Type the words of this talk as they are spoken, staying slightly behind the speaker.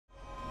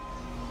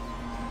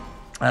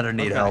I don't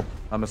need help.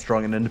 I'm a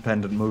strong and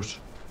independent moose.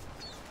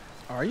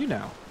 Are you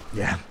now?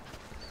 Yeah.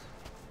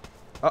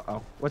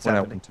 Uh-oh. What's When I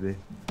happening? want to be.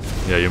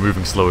 Yeah, you're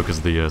moving slower because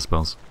of the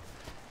spells.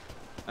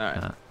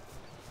 Alright.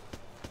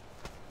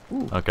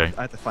 Ooh, Okay.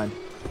 I have to find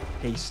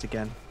haste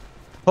again.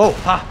 Oh,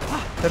 ha!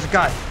 There's a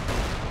guy.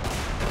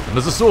 And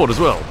there's a sword as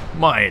well.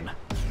 Mine.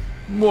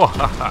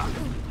 Mwahaha.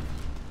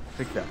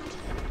 Pick that.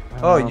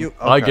 Oh, you. Okay.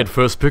 I get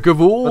first pick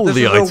of all but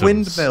the this items. is a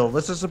windmill.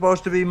 This is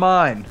supposed to be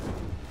mine.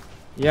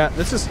 Yeah,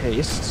 this is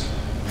haste.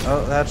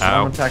 Oh, that's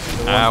Ow. I'm attacking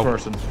the Ow. one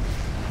person.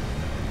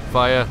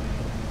 Fire.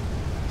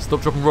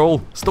 Stop, drop, and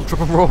roll. Stop,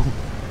 drop, and roll.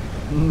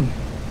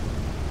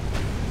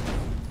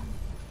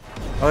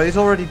 Oh, he's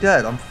already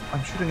dead. I'm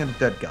shooting at a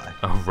dead guy.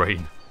 Oh,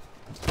 rain.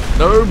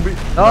 No, me.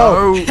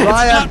 No, No.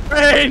 Ryan.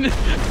 Rain!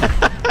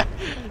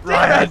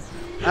 Ryan.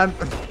 And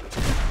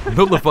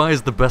Nullify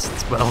is the best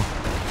spell.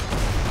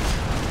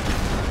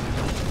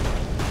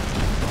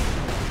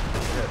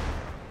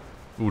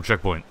 Ooh,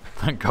 checkpoint.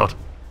 Thank God.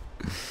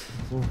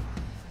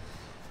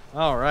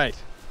 Alright.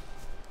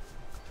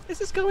 This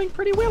is going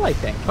pretty well, I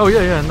think. Oh,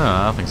 yeah, no,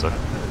 I think so.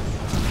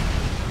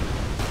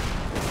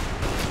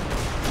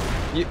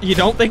 You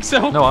don't think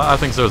so? No, I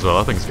think so as well.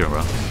 I think it's going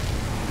well.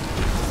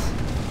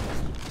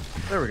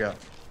 there we go.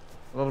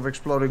 A lot of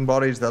exploding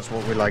bodies. That's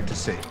what we like to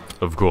see.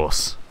 Of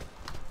course.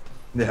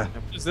 Yeah.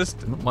 Is this...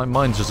 My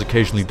mines just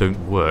occasionally don't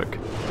work.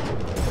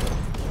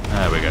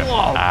 There we go.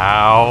 Whoa.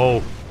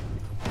 Ow!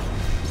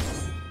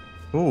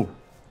 Ooh,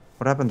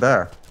 what happened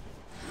there?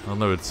 Oh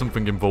no, it's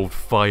something involved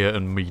fire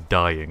and me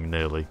dying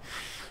nearly.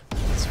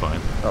 It's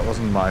fine. That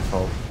wasn't my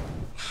fault.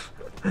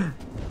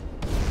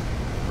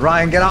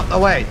 Ryan, get out the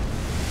way!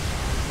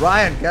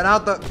 Ryan, get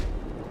out the...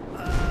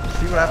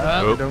 See what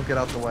happens if you don't get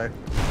out the way.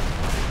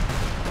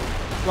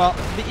 Well,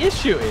 the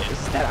issue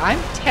is that I'm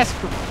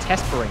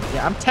tespering.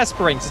 Yeah, I'm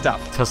tespering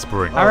stuff.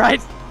 Tespering. All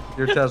right?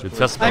 You're test. You're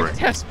tespering. I'm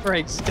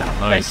tespering stuff.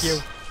 Nice. Thank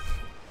you.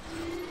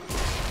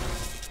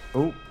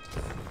 Oh,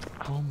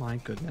 Oh my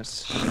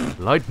goodness.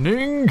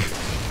 Lightning!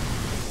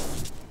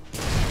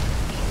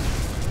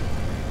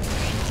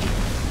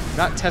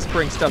 Not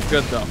tespering stuff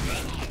good though.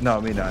 no,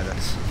 me neither.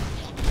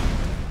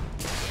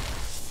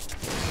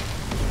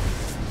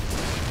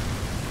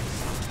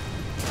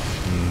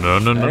 No,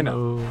 no, no, I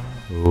no.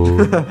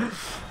 Oh.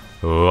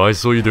 Oh, I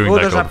saw you doing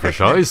that, there's a Godfish.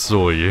 picnic. I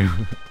saw you.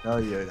 Oh,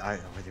 yeah,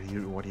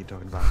 what are you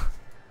talking about?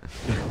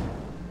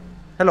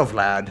 Hello,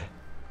 Vlad.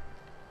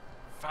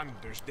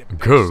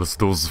 Curse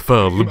those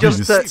foul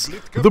just beasts.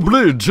 The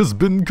bridge has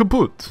been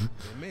kaput.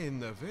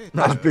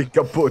 Not big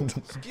kaput.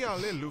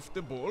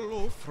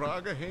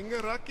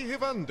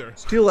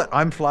 Steal it.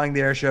 I'm flying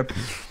the airship.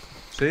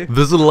 See?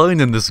 There's a line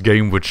in this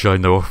game which I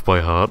know off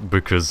by heart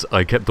because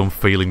I kept on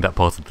failing that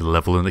part of the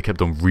level and it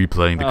kept on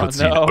replaying the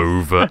cutscene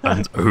over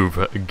and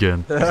over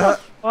again.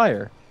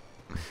 Fire.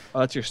 Oh,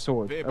 that's your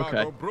sword.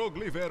 Okay.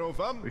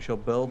 We shall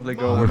boldly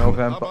go where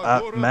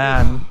no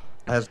man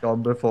has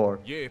gone before.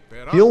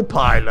 He'll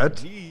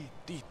pilot.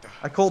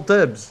 I call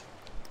dibs.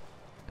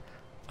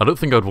 I don't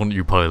think I'd want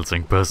you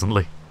piloting,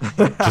 personally.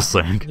 Just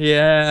saying.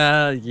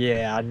 Yeah.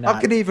 How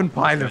can he even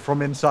pilot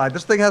from inside?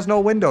 This thing has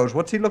no windows.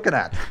 What's he looking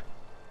at?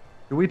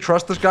 Do we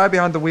trust this guy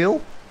behind the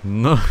wheel?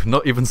 No,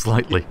 not even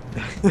slightly.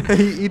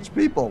 He eats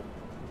people.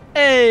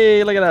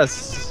 Hey, look at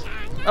us.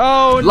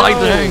 Oh, no.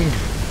 Lightning!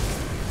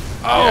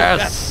 Oh,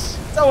 Yes!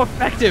 that's so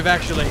effective,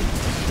 actually.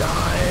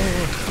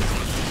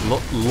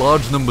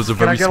 Large numbers of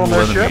Can I very get small on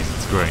their enemies. ship?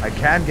 It's great. I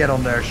can get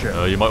on their ship.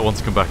 You might want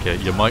to come back here.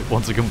 You might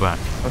want to come back.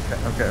 Okay.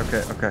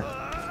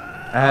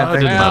 It And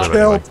didn't matter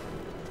killed.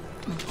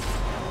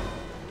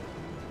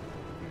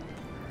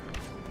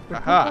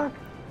 Aha.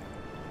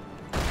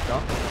 Go.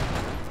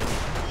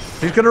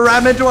 He's gonna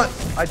ram into it.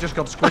 I just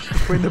got squished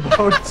between the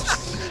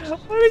boats.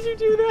 Why did you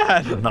do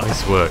that?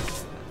 Nice work.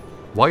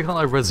 Why can't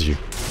I res you?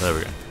 There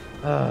we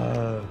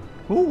go.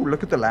 Ooh,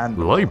 look at the land.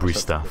 below. Library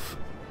staff.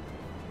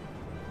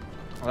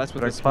 Well, that's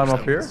what Can I this climb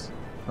up here? is.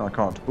 No, I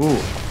can't. Ooh.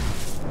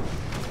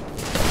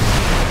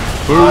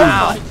 Boom!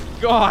 Oh my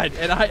god!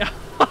 And I,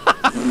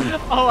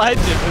 all I did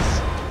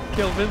was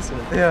kill Vincent.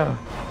 Yeah.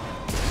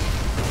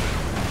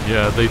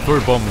 Yeah, they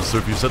throw bombs, so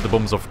if you set the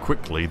bombs off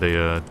quickly,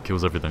 they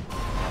kills everything.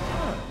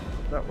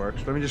 That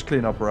works. Let me just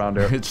clean up around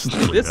here. It's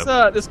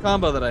This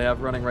combo that I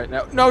have running right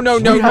now. No,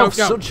 we have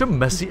such a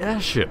messy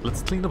airship.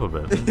 Let's clean up a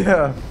bit.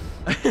 Yeah.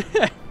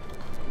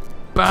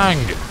 Bang!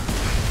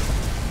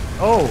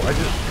 Oh,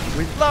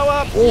 we Blow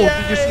up! Oh, Yay!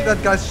 did you see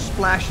that guy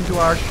splash into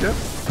our ship?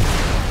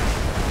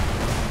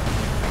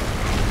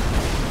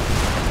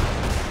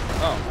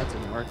 Oh, that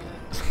didn't work.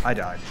 I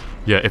died.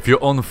 Yeah, if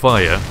you're on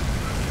fire,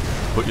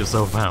 put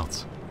yourself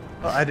out.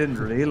 Oh, I didn't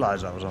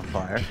realize I was on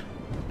fire.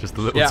 Just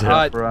a little Yeah,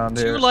 tip. around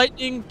 2 here.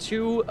 lightning,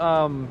 2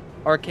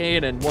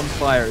 arcane, and 1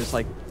 fire is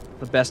like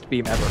the best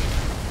beam ever.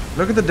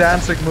 Look at the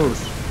dancing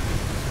moose.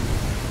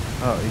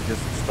 Oh, he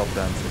just stopped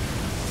dancing.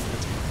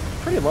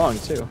 Pretty long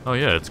too. Oh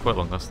yeah, it's quite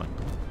long lasting.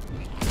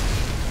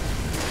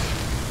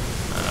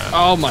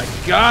 Oh my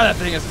god, that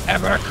thing is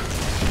epic!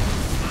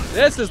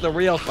 This is the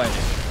real fighting.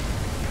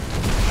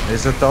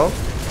 Is it though?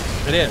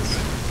 It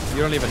is.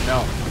 You don't even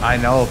know. I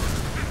know.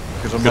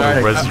 Because I'm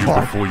gonna gonna res you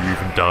before you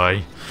even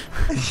die.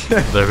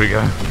 There we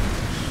go.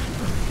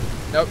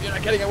 Nope, you're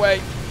not getting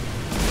away.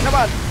 Come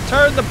on,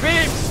 turn the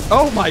beams.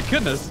 Oh my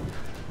goodness.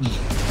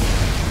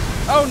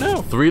 Oh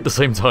no. 3 at the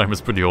same time is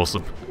pretty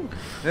awesome.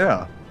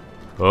 Yeah.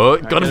 Oh,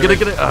 got him,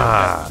 get it.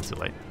 Ah, too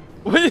late.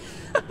 Alright,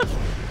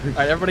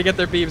 everybody get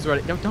their beams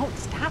ready. No, don't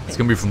stop it. It's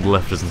gonna be from the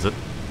left, isn't it?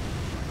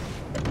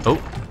 Oh.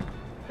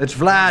 It's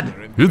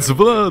Vlad. It's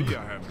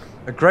Vlad.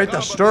 A great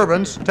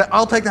disturbance.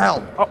 I'll take the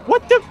helm. Oh,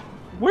 what the?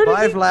 Where did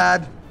Bye, he?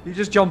 Vlad. He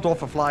just jumped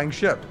off a flying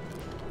ship.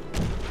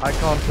 I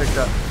can't take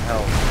that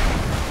helm.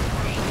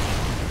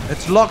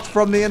 It's locked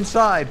from the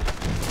inside.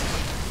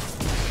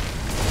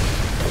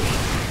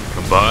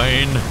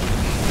 Combine.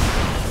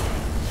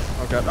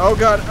 Oh god, oh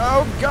god,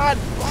 oh god,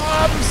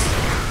 bombs!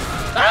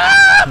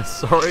 Ah!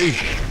 Sorry.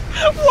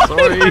 Why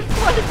Sorry. did I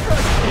fly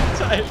across the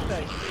entire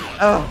thing?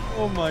 Oh.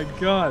 Oh my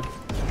god.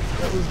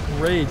 That was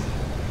great.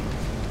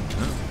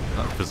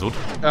 That fizzled.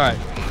 Alright.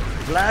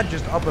 Vlad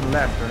just up and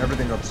left and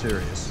everything got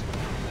serious.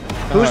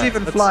 Who's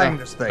even flying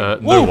this thing?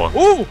 No one.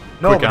 Ooh!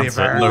 Nobody, Quick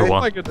answer, apparently. no Oh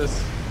one. my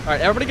goodness.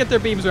 Alright, everybody get their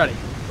beams ready.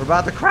 We're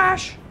about to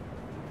crash.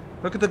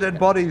 Look at the dead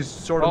bodies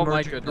sort of Oh my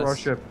merging through our goodness.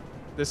 ship.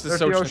 This is There's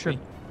so the tricky.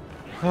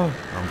 ocean.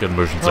 I'm getting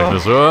motion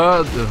sickness.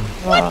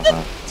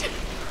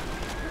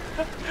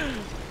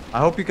 I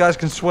hope you guys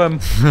can swim.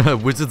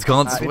 Wizards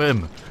can't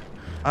swim. Nope,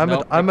 I'm you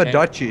a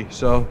can't. Dutchie,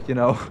 so you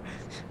know.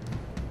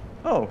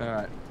 Oh,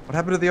 Alright. what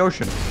happened to the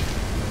ocean?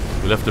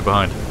 We left it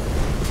behind.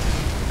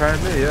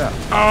 Apparently, yeah.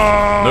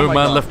 Oh No my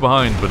man God. left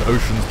behind, but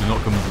oceans do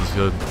not come into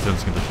the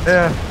terms and conditions.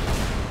 Yeah.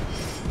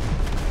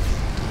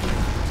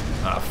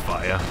 Ah,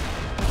 fire.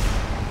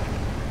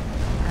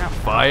 Ow,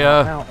 Fire.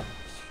 ow,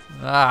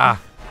 Ah.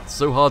 It's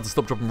so hard to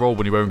stop, drop, and roll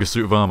when you're wearing a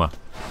suit of armor.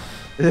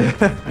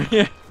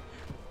 Yeah.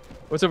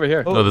 What's over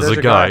here? Oh, No, there's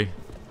a guy.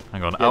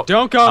 Hang on. Yeah,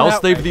 don't go I'll that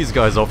stave way. these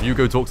guys off. You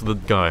go talk to the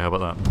guy. How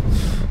about that?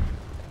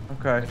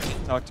 Okay,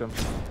 Talk to him.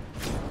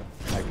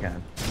 I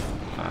can.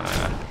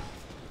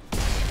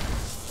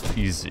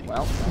 Easy.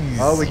 Well,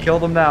 Oh, we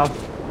killed him now.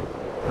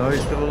 No,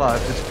 he's still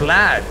alive. It's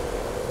Vlad.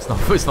 It's not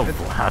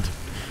Vlad.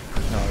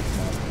 No, it's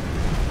not.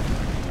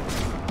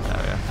 There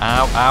we go.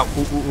 Ow, ow.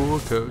 Ooh, ooh,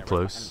 ooh.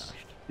 Close.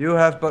 You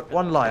have but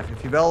one life.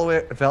 If you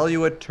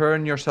value it,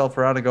 turn yourself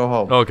around and go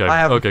home. Okay, I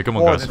have okay, come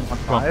on, more guys. than one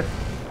Come on. life.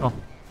 Oh,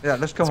 Yeah,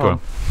 let's go let's go.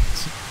 home.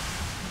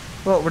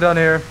 Well, we're done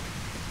here.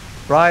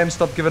 Brian,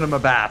 stop giving him a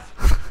bath.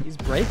 he's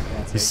brave.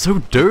 He's so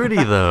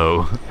dirty,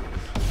 though.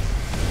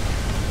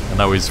 And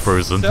now he's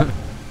frozen. So-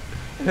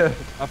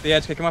 Off the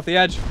edge, kick him off the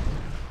edge.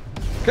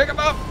 Kick him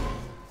up!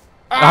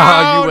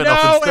 Ah, you went no,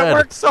 off instead. it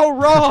worked so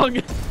wrong!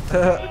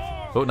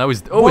 Oh, now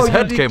his Whoa, his you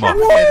head came off.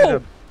 decapitated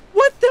him.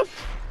 What the?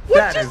 What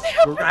That just is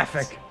happened?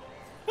 graphic.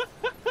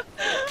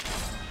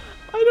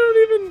 I don't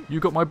even. You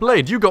got my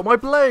blade. You got my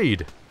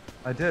blade.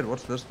 I did.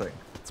 What's this thing?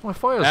 It's my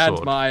fire That's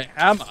sword. my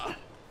hammer.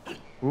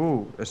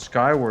 Ooh, a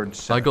skyward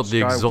set. I got the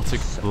skyward exotic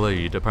set.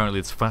 blade. Apparently,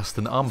 it's fast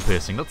and arm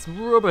piercing. That's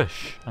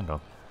rubbish. Hang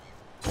on.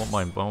 I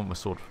want my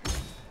sword.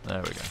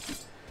 There we go.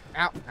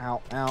 Ow,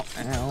 ow, ow,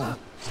 ow.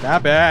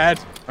 Stop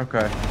it!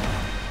 Okay.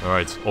 All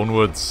right,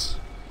 onwards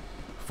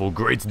for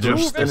great Move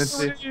justice.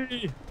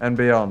 it. And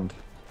beyond.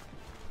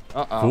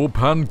 Uh-oh. For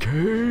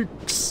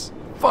pancakes.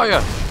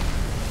 Fire.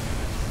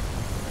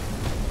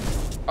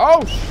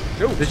 Oh,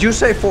 shoot. Did you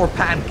say 4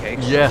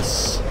 pancakes?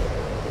 Yes.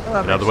 Oh,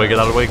 that Get out of the makes way. Get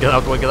out of the way. Get out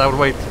of the way. Get out of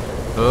the way.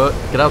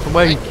 Get out of the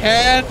way. I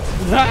can't.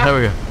 There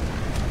we go.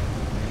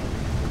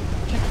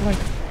 Check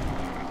right.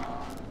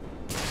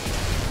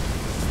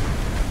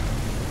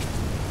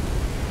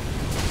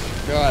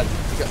 God,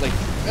 you got like.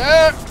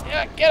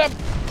 Yeah, get him.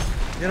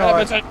 sense. You know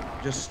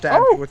what? Just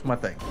stab Oh. you with my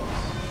thing.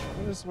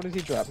 What did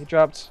he drop? He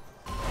dropped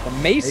the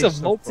Mace Ace of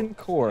of Molten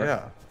Core.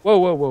 Yeah. Whoa,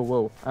 whoa, whoa,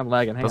 whoa. I'm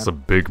lagging. Hang That's a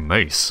on. big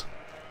mace.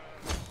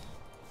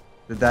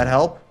 Did that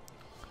help?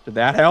 Did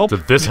that help?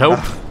 Did this help?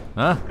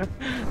 Huh?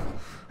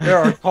 There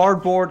are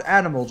cardboard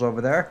animals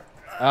over there.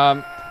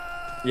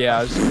 Yeah,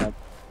 I was just gonna...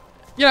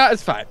 Yeah,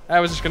 it's fine. I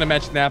was just gonna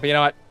mention that, but you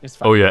know what? It's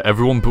fine. Oh yeah,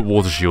 everyone put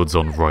water shields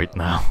on right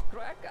now.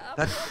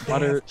 That they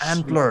Water have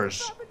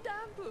antlers.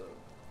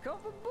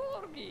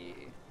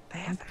 They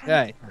have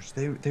Okay. antlers.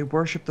 They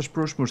worship the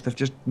spruce moose. They've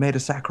just made a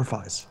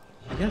sacrifice.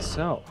 I guess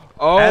so.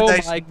 Oh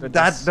And my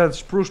goodness. the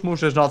spruce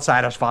moose is not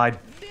satisfied.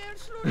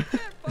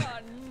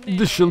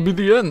 This shall be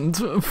the end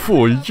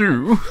for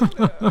you.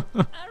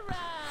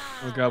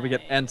 Oh god, we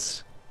get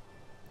ants.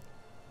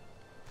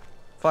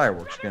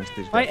 Fireworks against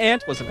these My guys.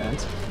 ant was an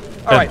ant.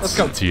 Alright, let's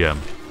go. TM.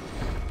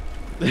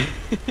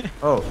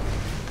 Oh,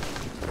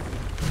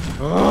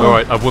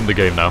 Alright, I've won the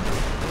game now.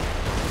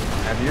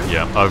 have you?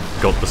 Yeah, I've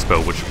got the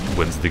spell which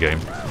wins the game.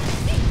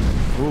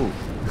 Ooh.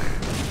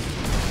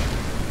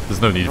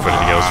 There's no need for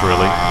anything else,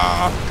 really.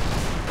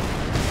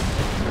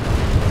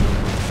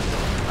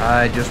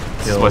 I just This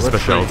is killed my a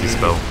specialty tree.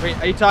 spell. Wait,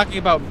 are you talking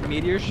about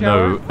meteor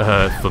shower?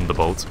 No,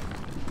 Thunderbolt.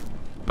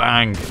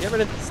 Bang, Get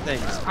rid of these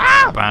things.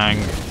 bang,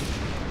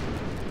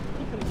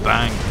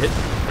 bang, hit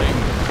the thing,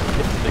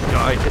 hit the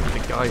guy, hit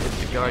the guy,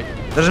 hit the guy,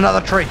 There's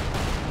another tree.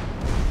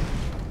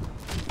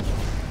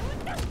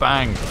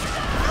 bang.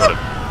 Got it.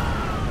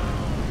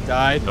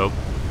 died. Oh,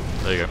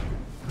 there you go.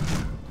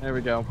 There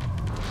we go.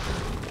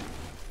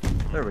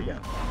 There we go.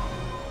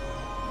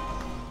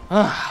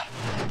 Ah.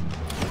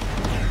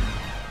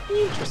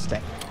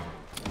 Interesting.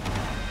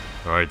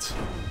 Alright.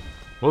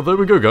 Well, there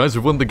we go, guys.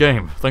 We've won the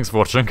game. Thanks for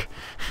watching.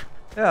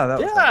 Yeah, that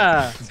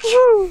was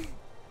Yeah.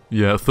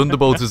 Yeah,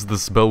 Thunderbolt is the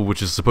spell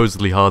which is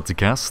supposedly hard to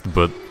cast,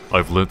 but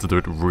I've learned to do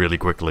it really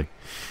quickly.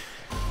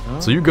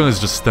 So you guys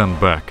just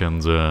stand back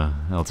and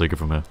I'll take it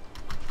from here.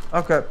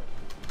 Okay.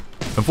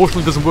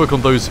 Unfortunately, it doesn't work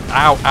on those.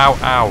 Ow, ow,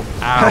 ow,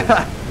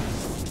 ow.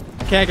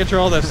 I can't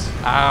control this.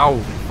 Ow,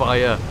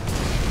 fire.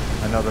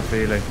 Another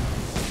feeling.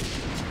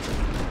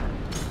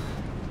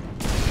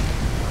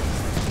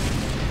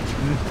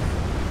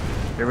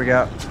 Here we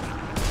go.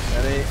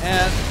 Ready,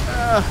 and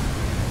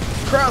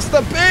cross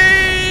the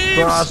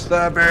beams! Cross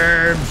the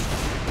beams!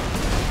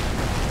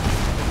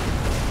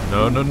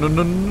 No, no, no,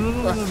 no, no,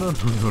 no, no,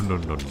 no, no,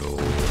 no, no.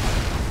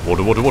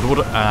 Water, water, water,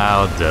 water.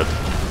 Ah, dead.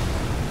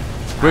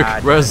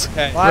 Quick, res.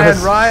 Okay.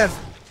 Ryan!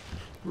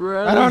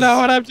 Res. I don't know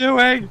what I'm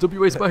doing!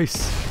 WA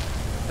space.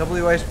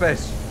 WA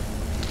space.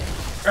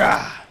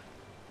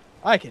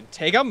 I can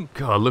take him.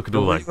 God, look at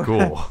all that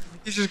gore.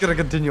 He's just gonna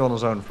continue on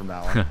his own from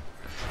now on.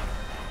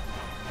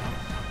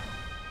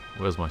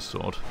 Where's my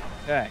sword?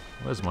 Okay.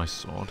 Where's my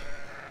sword?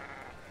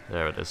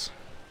 There it is.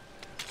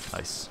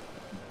 Nice.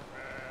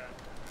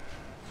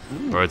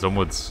 Alright,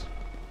 onwards.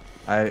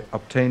 I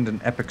obtained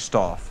an epic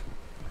staff.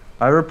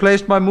 I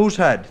replaced my moose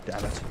head.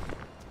 Damn it.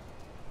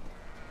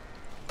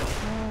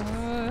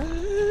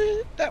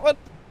 That one.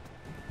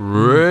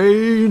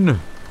 Rain!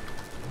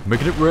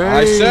 Making it rain!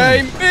 I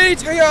say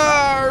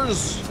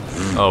meteors!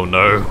 Oh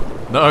no.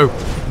 No!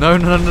 No,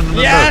 no, no, no,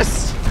 no,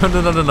 Yes! No,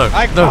 no, no, no, no.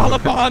 I no. call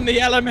upon the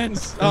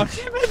elements! Oh,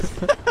 damn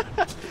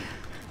it!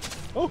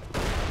 Oh.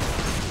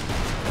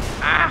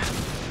 Ah!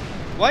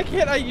 Why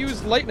can't I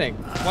use lightning?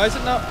 Why is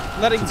it not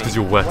letting me? It's because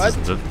you're wet, What?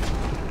 isn't it?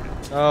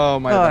 Oh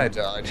my I god.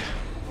 died.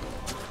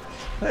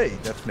 Hey,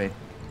 that's me.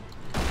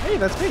 Hey,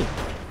 that's me.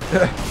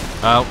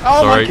 Ow,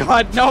 Oh sorry. my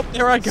god, nope,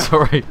 there I go.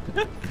 Sorry.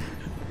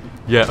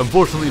 Yeah,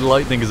 unfortunately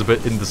lightning is a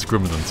bit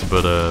indiscriminate,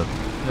 but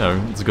you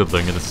know, it's a good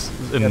thing in this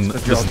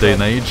day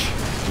and age.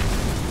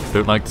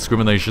 Don't like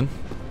discrimination.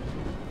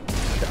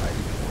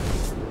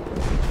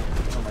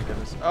 Oh my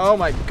goodness. Oh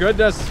my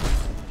goodness.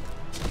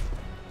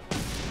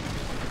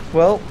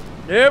 Well,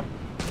 Nope.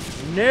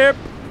 Nope.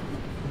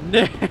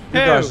 No. you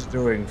guys are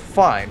doing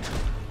fine.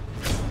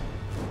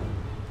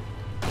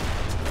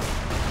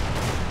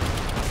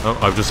 Oh,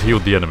 I've just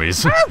healed the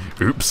enemies.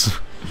 Oops.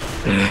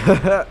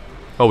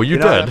 Oh, were you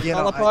dead? You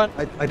know,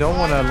 I don't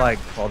want to like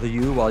bother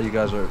you while you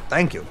guys are.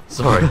 Thank you.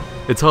 Sorry.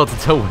 It's hard to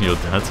tell when you're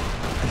dead.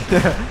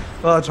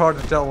 Well, it's hard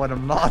to tell when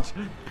I'm not.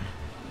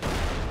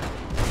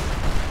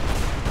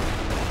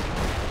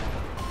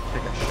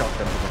 Take a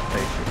shotgun to the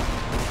face, you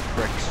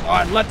pricks. Come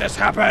on, let this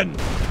happen.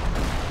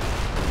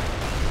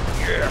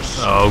 Yes.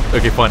 Oh,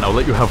 okay, fine. I'll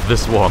let you have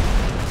this one.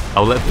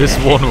 I'll let this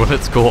one run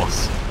its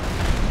course.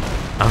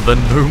 And then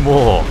no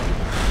more.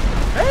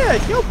 Hey, I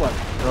killed one.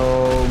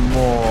 No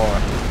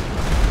more.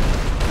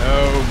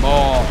 No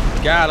more.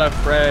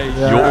 Gallifrey.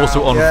 Yeah. You're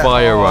also on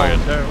fire, Ryan.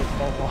 No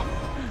more.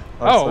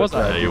 Oh, was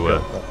I? There you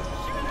were.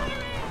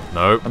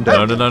 No,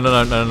 no, no, no,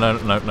 no, no, no,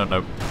 no, no,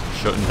 no.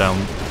 Shutting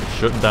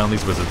down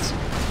these wizards.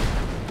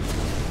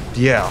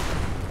 Yeah.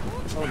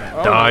 Oh, no.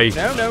 Oh, Die.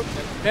 No, no,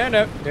 no,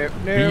 no, no,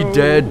 no. Be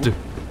dead.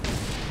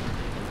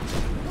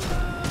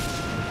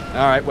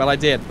 All right, well I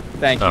did.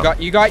 Thank you. Oh.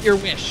 You got your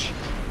wish.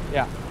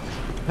 Yeah.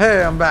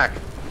 Hey, I'm back.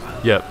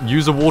 Yeah,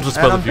 use a water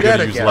spell And if you're going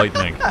to I'm use dead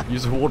lightning.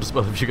 Use a water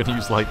spell if you're going to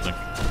use lightning.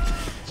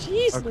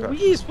 Jeez Okay.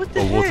 Louise, what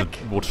the Or heck?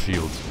 water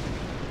shield.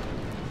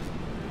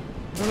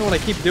 I don't know what I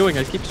keep doing.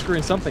 I keep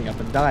screwing something up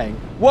and dying.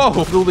 Whoa!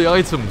 Look at all the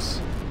items.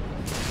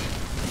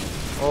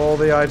 All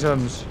the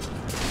items.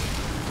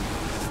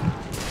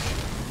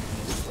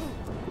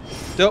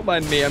 Don't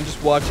mind me. I'm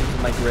just watching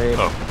from my grave.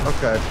 Oh,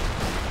 Okay.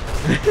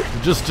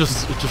 just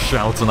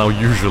shout and I'll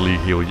usually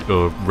heal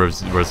you,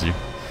 res you.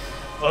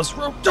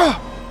 Asrota!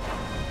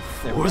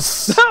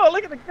 Fuss. Oh,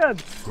 look at the gun.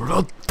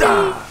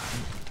 Roda.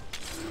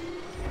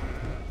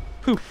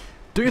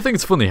 Do you think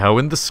it's funny how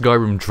in the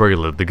Skyrim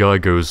trailer the guy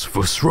goes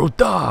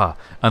Fusroda,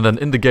 and then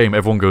in the game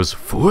everyone goes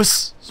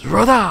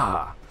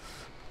Fusroda?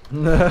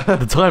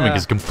 The timing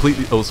is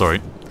completely. Oh,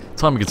 sorry.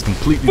 Timing is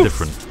completely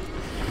different.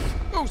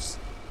 Oos.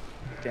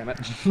 Damn it.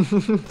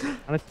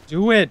 I want to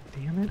do it.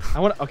 Damn it. I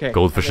want to. Okay.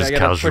 Goldfish I is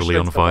gotta push casually it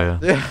on so- fire.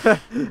 Yeah.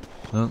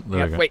 Oh, there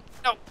Yeah, we go. wait.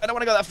 No, I don't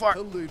want to go that far.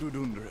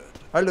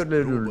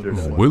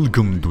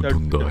 Welcome to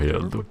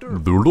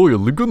Dunderhild, the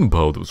royal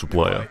gunpowder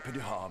supplier.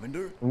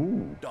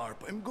 Ooh.